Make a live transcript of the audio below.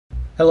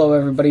Hello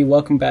everybody,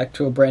 welcome back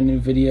to a brand new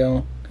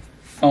video.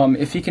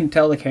 If you can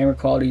tell, the camera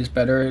quality is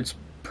better. It's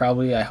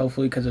probably,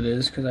 hopefully, because it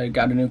is, because I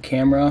got a new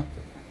camera.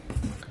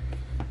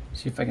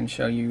 See if I can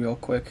show you real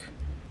quick.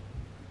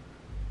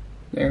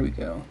 There we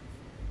go.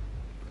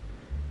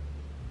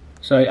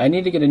 So I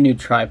need to get a new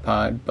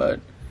tripod, but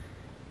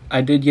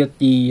I did get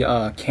the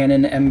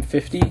Canon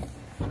M50.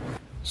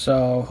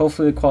 So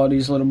hopefully the quality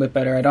is a little bit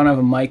better. I don't have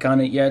a mic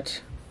on it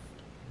yet.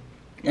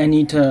 I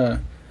need to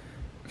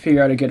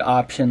figure out a good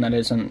option that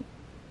isn't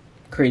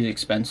crazy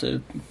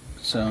expensive.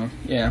 So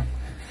yeah.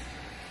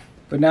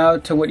 But now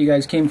to what you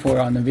guys came for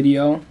on the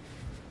video.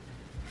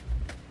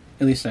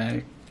 At least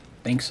I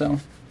think so.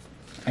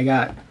 I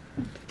got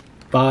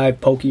five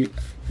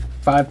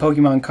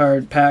Pokemon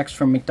card packs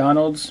from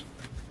McDonald's.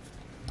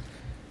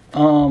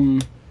 The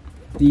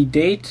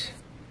date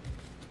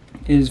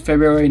is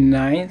February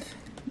 9th,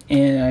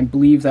 and I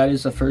believe that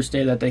is the first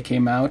day that they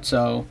came out,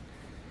 so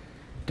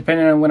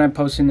depending on when I'm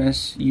posting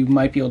this, you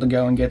might be able to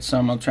go and get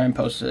some. I'll try and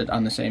post it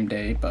on the same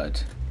day,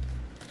 but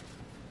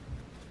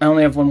I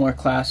only have one more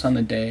class on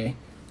the day,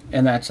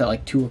 and that's at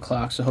like 2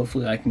 o'clock, so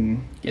hopefully I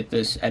can get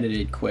this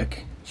edited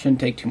quick.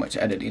 Shouldn't take too much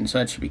editing, so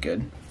that should be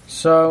good.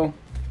 So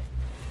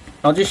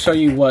I'll just show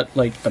you what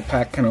like the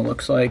pack kind of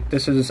looks like.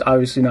 This is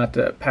obviously not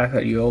the pack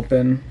that you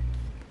open.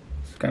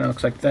 It kind of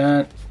looks like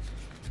that.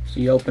 So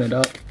you open it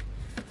up,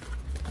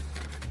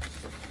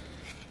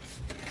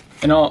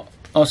 and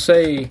I'll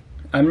say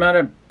I'm not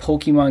a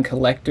Pokemon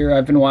collector.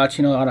 I've been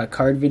watching a lot of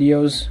card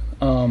videos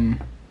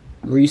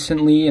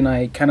recently, and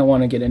I kind of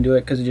want to get into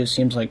it because it just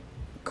seems like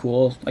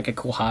cool, like a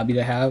cool hobby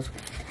to have.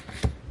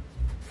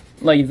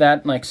 Like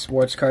that, like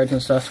sports cards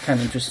and stuff. Kind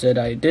of interested.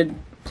 I did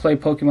play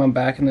Pokemon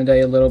back in the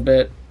day a little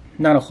bit,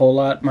 not a whole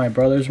lot. My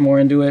brother's more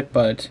into it,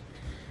 but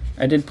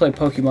I did play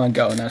Pokemon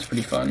Go, and that's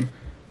pretty fun.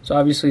 So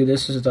obviously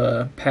this is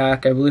the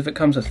pack. I believe it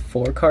comes with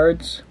 4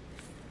 cards.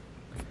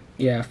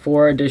 Yeah,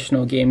 4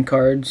 additional game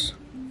cards.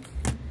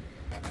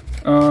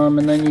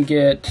 And then you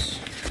get,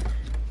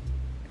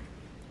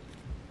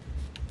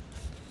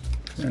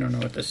 I don't know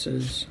what this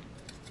is.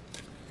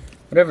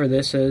 Whatever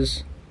this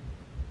is.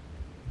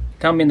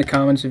 Tell me in the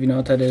comments if you know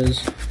what that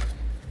is.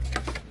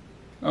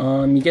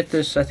 You get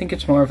this, I think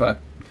it's more of a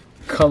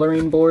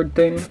coloring board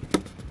thing.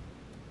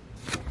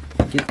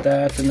 You get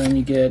that, and then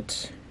you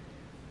get,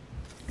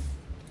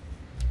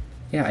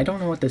 yeah, I don't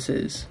know what this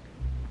is.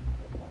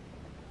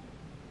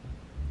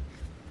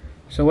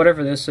 So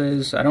whatever this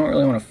is, I don't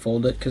really want to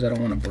fold it because I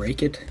don't want to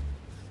break it.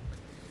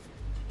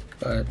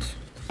 But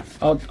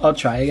I'll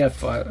try. I got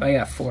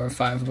 4 or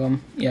 5 of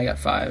them. Yeah, I got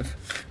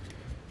 5.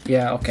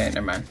 Yeah, okay,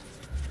 never mind.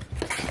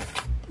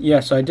 Yeah,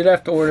 so I did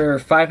have to order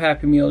 5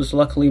 Happy Meals.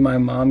 Luckily my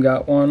mom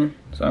got one,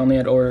 so I only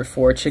had to order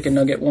 4 chicken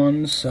nugget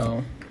ones.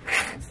 So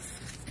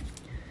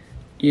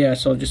yeah,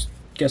 so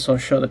guess I'll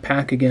show the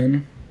pack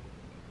again.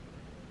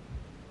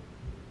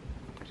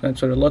 So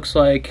that's what it looks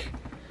like.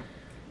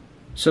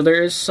 So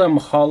there is some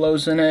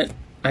holos in it.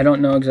 I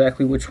don't know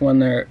exactly which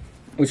ones are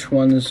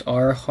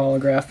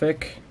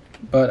holographic,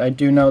 but I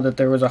do know that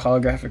there was a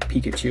holographic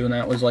Pikachu, and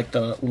that was like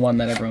the one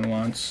that everyone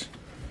wants.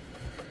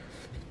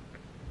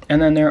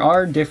 And then there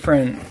are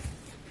different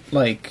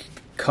like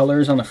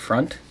colors on the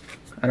front.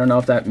 I don't know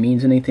if that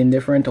means anything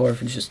different or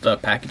if it's just the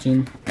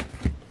packaging.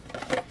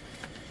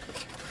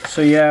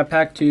 So yeah,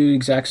 pack 2,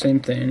 exact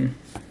same thing.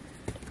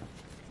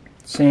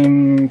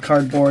 Same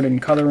cardboard and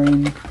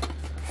coloring.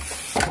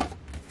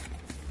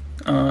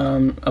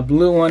 A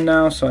blue one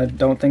now, so I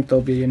don't think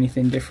there'll be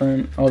anything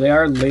different. Oh, they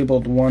are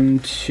labeled 1,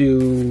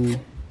 2.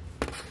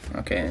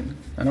 Okay,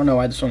 I don't know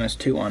why this one has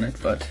 2 on it,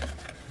 but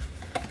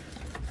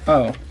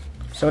oh,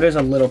 so it is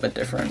a little bit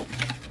different.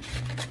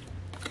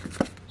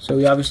 So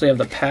we obviously have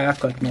the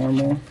pack like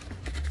normal,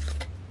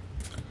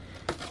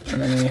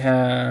 and then we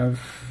have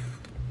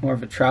more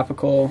of a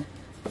tropical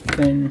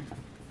thing.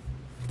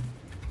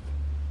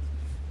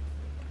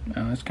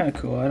 Oh, it's kind of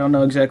cool. I don't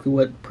know exactly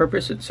what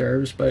purpose it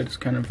serves, but it's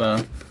kind of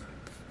a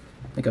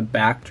like a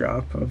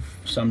backdrop of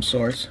some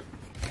sort.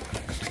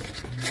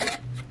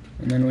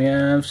 And then we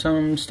have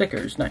some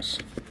stickers. Nice.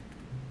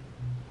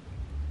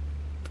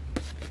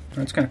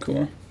 That's kind of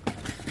cool.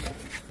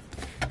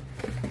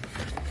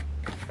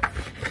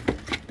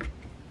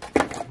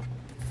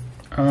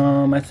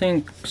 I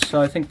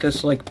think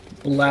this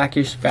like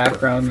blackish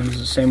background is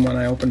the same one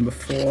I opened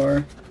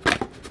before.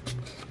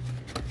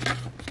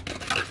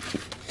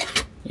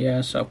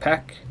 Yeah, so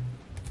pack.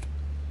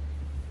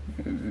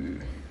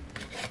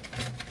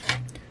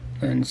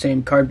 And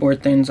same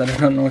cardboard things, I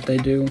don't know what they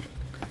do.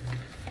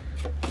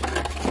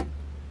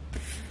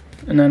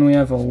 And then we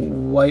have a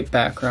white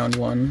background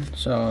one,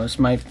 so this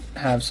might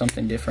have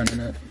something different in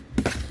it.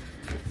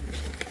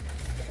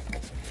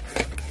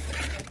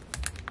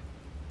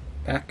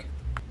 Pack.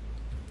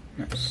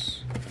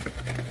 Nice.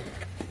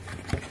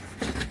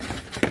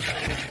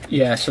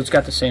 Yeah, so it's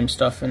got the same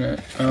stuff in it.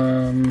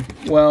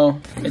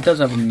 Well, it does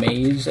have a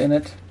maze in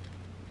it,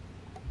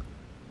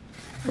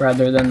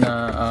 rather than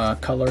the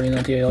coloring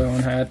that the other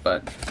one had,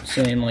 but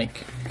same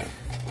like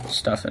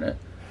stuff in it.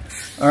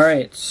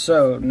 Alright,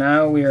 so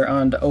now we are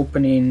on to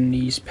opening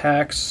these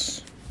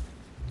packs.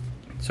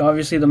 So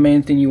obviously the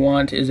main thing you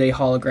want is a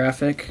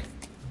holographic,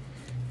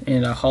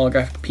 and a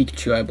holographic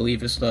Pikachu, I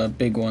believe, is the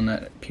big one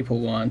that people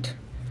want.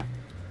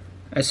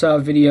 I saw a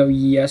video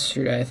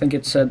yesterday, I think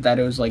it said that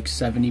it was like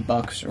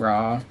 $70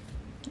 raw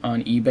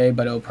on eBay,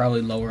 but it'll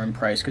probably lower in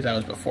price because that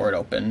was before it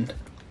opened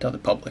to the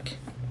public.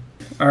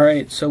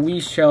 Alright, so we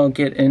shall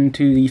get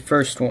into the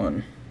first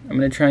one. I'm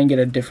going to try and get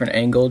a different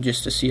angle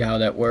just to see how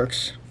that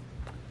works.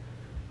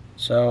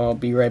 So I'll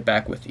be right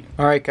back with you.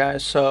 Alright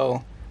guys,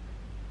 so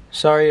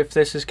sorry if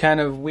this is kind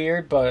of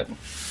weird, but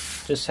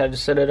just had to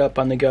set it up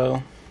on the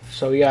go.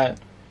 So we got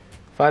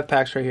 5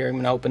 packs right here. I'm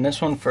going to open this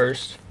one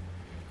first.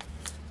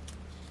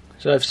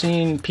 So I've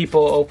seen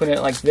people open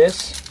it like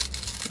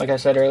this. Like I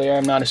said earlier,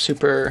 I'm not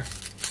super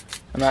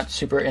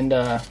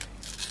into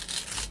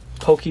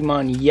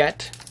Pokemon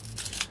yet.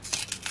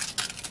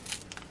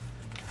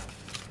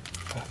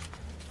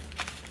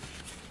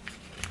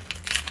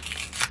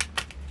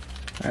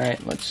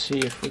 Alright, let's see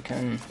if we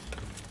can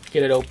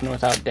get it open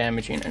without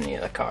damaging any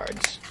of the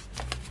cards.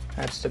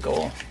 That's the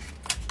goal.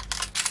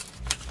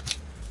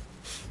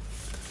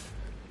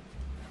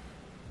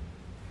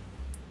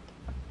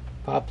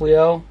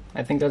 Poplio,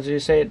 I think that's what you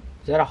say. Is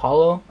that a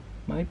holo?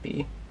 Might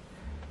be.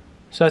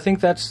 So I think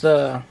that's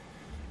the...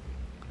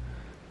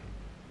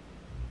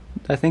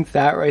 I think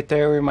that right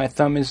there where my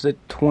thumb is the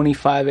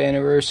 25th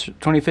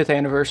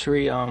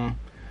anniversary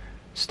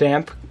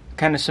stamp.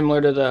 Kind of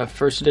similar to the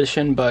first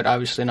edition, but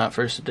obviously not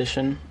first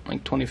edition.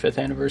 Like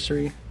 25th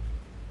anniversary.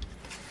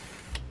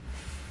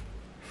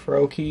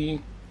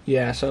 Froakie.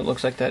 Yeah, so it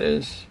looks like that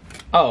is...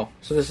 Oh,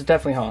 so this is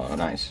definitely holo.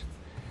 Nice.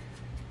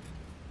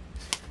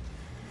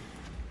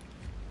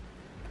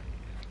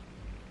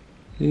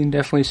 You can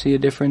definitely see a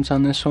difference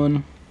on this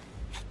one.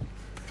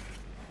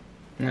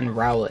 And then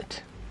Rowlet.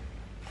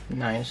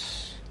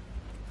 Nice.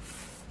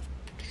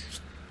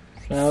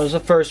 So that was the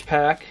first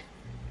pack.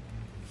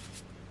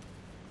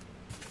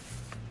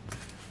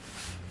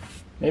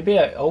 Maybe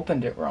I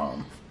opened it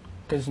wrong.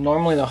 Because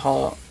normally the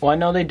holo... Well, I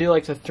know they do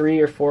like the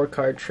 3 or 4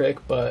 card trick,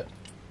 but...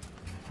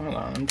 Hold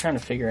on, I'm trying to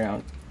figure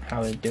out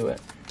how they do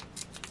it.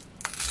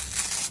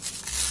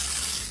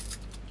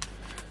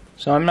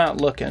 So I'm not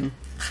looking.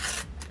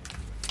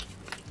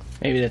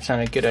 Maybe that's not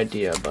a good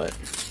idea, but...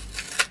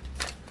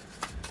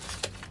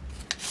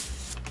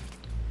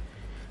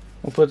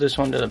 We'll put this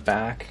one to the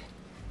back.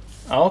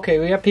 Oh, okay,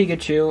 we got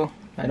Pikachu.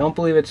 I don't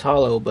believe it's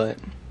holo, but...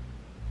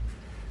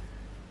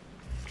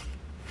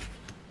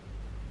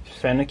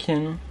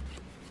 Fennekin.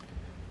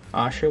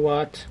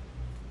 Oshawott.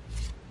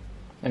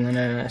 And then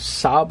a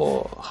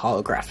Sabo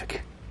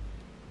holographic.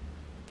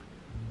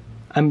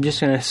 I'm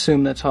just going to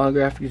assume that's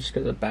holographic just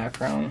because of the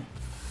background.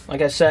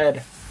 Like I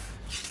said,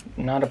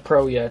 not a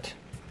pro yet.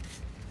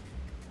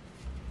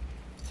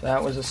 So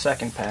that was the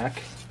second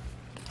pack.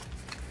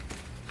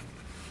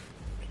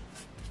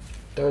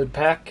 Third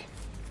pack.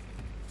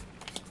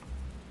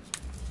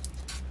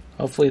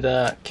 Hopefully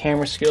the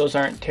camera skills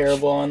aren't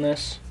terrible on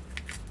this.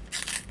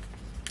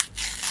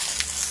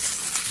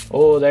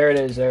 Oh, there it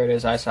is, there it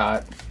is. I saw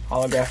it.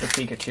 Holographic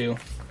Pikachu.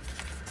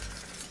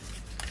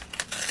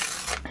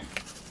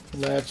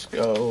 Let's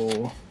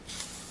go.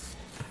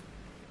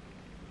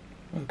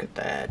 Look at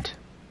that.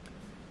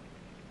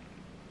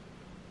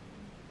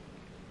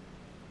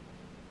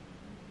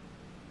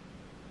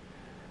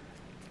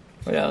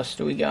 What else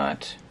do we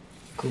got?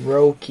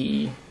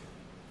 Grookey.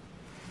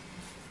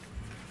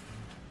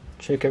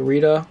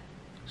 Chikorita.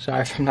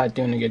 Sorry if I'm not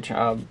doing a good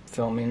job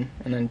filming.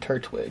 And then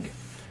Turtwig.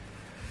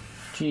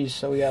 Jeez,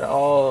 so we got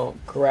all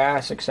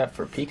grass except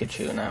for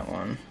Pikachu in that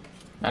one.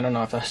 I don't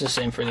know if that's the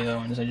same for the other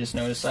ones, I just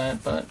noticed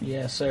that, but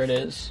yes, there it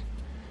is.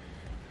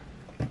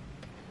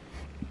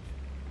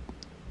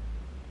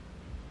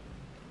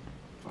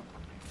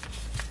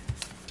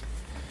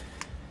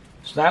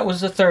 So that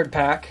was the third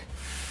pack.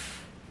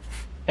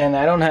 And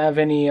I don't have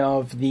any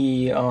of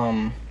the,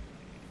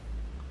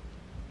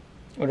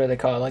 what do they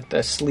call it, like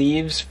the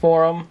sleeves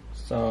for them,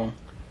 so...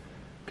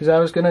 Because I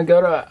was gonna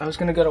go to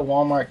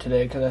Walmart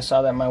today because I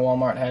saw that my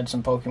Walmart had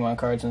some Pokemon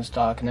cards in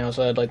stock, and they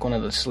also had like one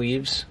of the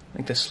sleeves,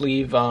 like the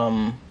sleeve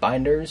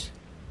binders.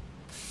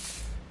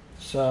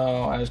 So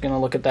I was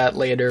gonna look at that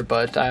later,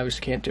 but I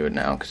just can't do it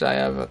now because I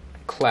have a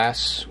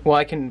class. Well,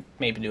 I can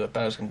maybe do it,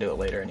 but I was gonna do it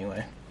later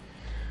anyway.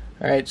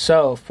 All right,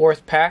 so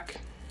fourth pack.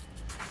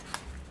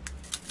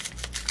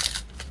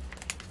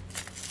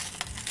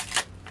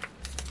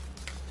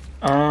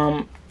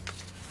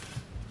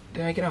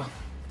 Did I get all?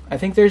 I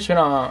think there's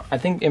gonna, I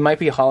think it might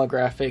be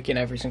holographic in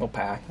every single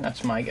pack.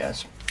 That's my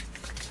guess.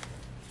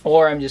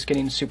 Or I'm just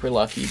getting super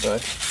lucky,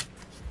 but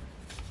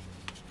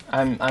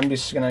I'm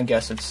just gonna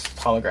guess it's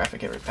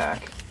holographic every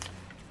pack.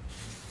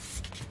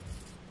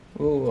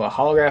 Ooh, a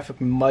holographic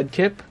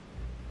Mudkip.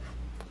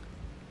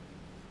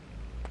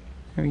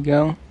 There we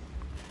go.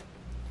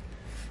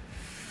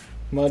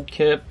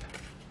 Mudkip.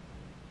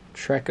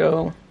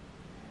 Treecko.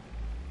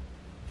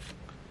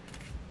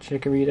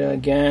 Chikorita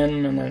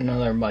again, and then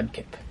another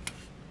Mudkip.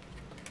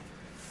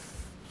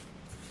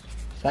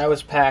 That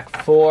was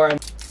pack 4.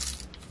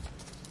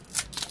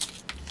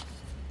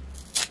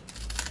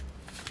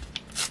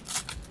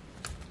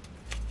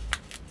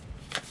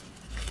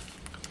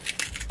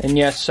 And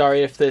yes,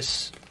 sorry if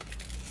this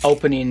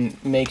opening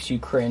makes you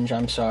cringe.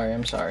 I'm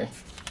sorry.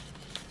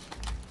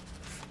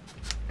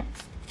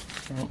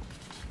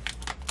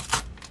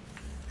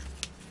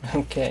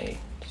 Okay,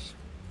 just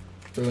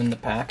ruined the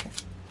pack.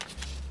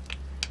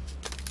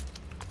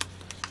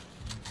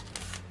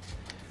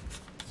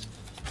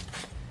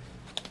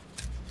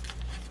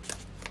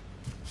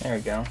 There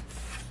we go.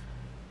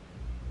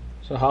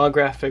 So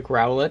holographic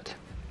Rowlet.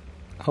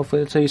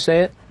 Hopefully that's how you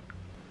say it.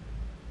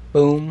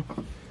 Boom.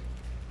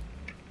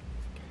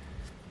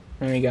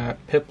 Then we got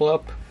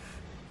Piplup,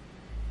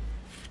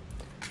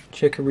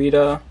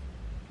 Chikorita,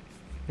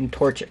 and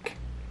Torchic.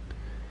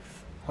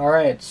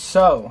 Alright,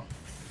 so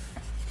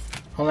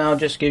I'll now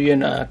just give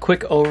you a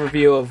quick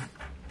overview of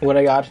what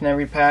I got in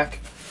every pack,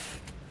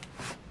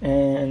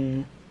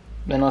 and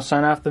then I'll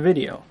sign off the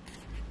video.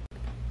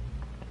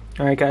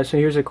 Alright guys, so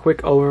here's a quick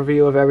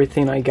overview of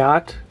everything I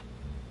got.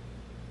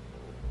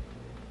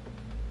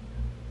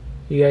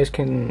 You guys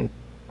can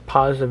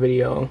pause the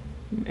video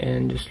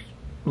and just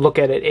look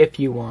at it if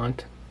you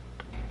want.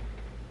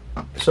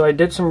 So I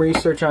did some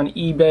research on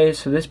eBay.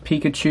 So this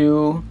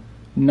Pikachu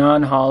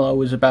non-holo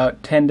was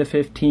about 10 to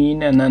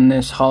 15, and then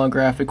this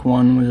holographic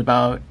one was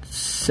about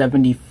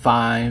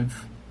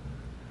 75.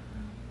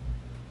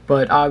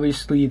 But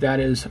obviously that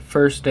is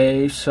first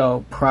day,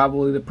 so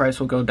probably the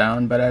price will go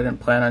down, but I didn't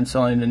plan on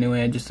selling it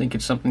anyway. I just think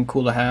it's something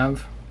cool to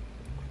have.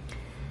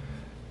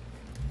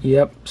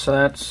 Yep, so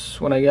that's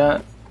what I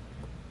got.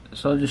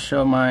 So I'll just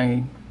show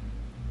my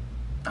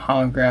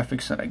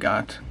holographics that I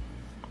got.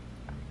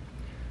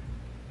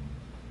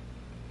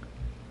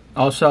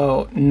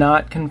 Also,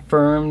 not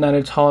confirmed that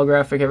it's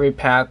holographic every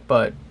pack,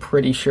 but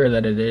pretty sure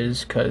that it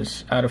is,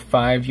 because out of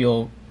 5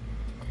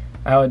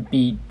 I would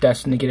be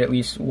destined to get at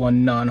least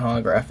one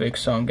non-holographic,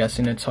 so I'm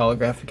guessing it's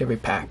holographic every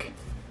pack.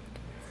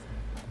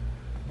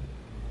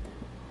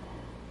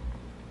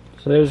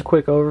 So there's a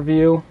quick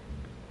overview,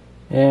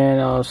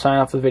 and I'll sign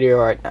off the video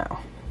right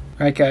now.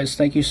 Alright guys,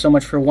 thank you so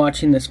much for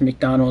watching this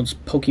McDonald's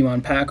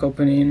Pokemon pack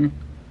opening.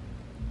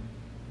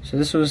 So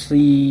this was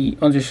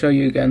I'll just show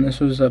you again, this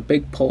was a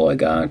big pull I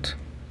got.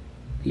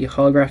 The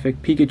holographic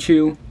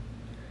Pikachu.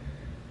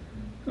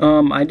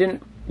 I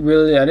didn't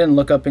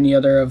look up any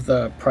other of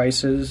the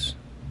prices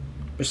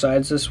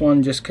besides this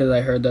one, just because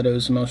I heard that it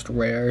was the most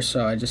rare,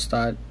 so I just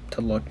thought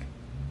to look.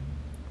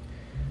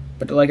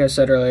 But like I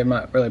said earlier, I'm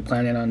not really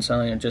planning on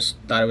selling it, just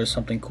thought it was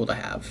something cool to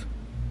have.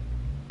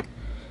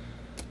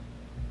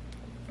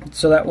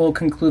 So that will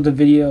conclude the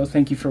video.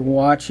 Thank you for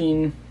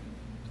watching.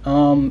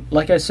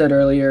 Like I said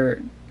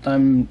earlier,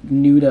 I'm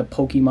new to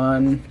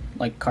Pokemon,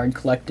 like card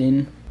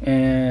collecting,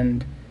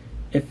 and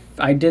if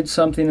I did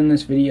something in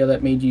this video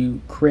that made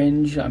you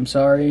cringe, I'm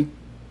sorry.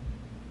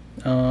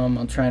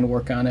 I'll try and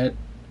work on it.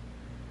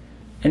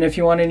 And if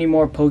you want any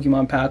more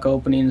Pokemon pack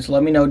openings,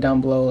 let me know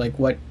down below like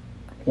what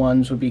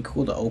ones would be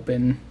cool to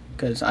open,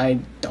 because I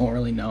don't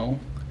really know.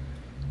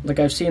 Like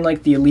I've seen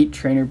like the Elite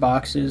Trainer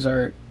boxes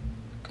are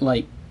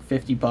like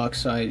 $50,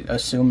 so I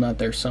assume that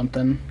there's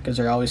something, because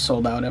they're always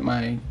sold out at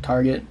my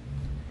Target.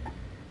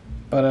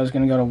 But I was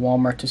gonna go to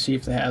Walmart to see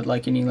if they had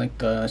like any like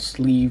the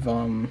sleeve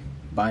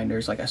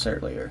binders, like I said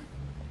earlier.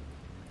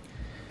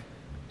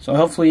 So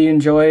hopefully you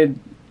enjoyed.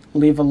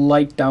 Leave a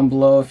like down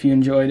below if you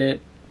enjoyed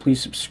it. Please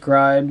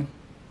subscribe,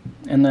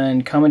 and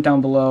then comment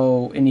down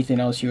below anything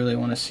else you really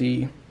want to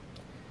see.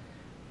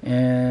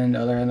 And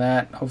other than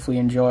that, hopefully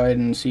you enjoyed,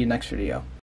 and see you next video.